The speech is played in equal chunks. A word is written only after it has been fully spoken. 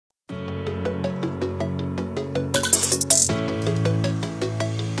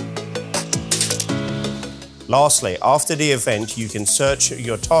Lastly, after the event, you can search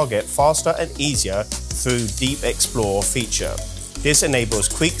your target faster and easier through DeepXplore feature. This enables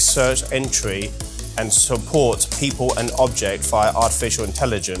quick search entry and supports people and objects via artificial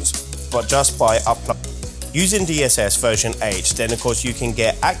intelligence, but just by uploading. Using DSS version 8, then of course you can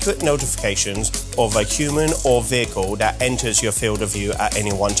get accurate notifications of a human or vehicle that enters your field of view at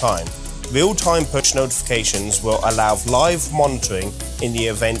any one time. Real-time push notifications will allow live monitoring in the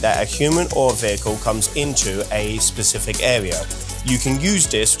event that a human or vehicle comes into a specific area. You can use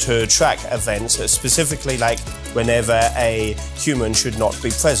this to track events, specifically like whenever a human should not be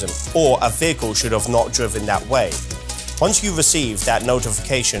present or a vehicle should have not driven that way. Once you receive that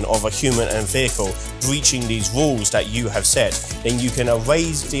notification of a human and vehicle breaching these rules that you have set, then you can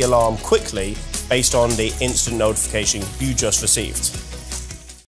raise the alarm quickly based on the instant notification you just received.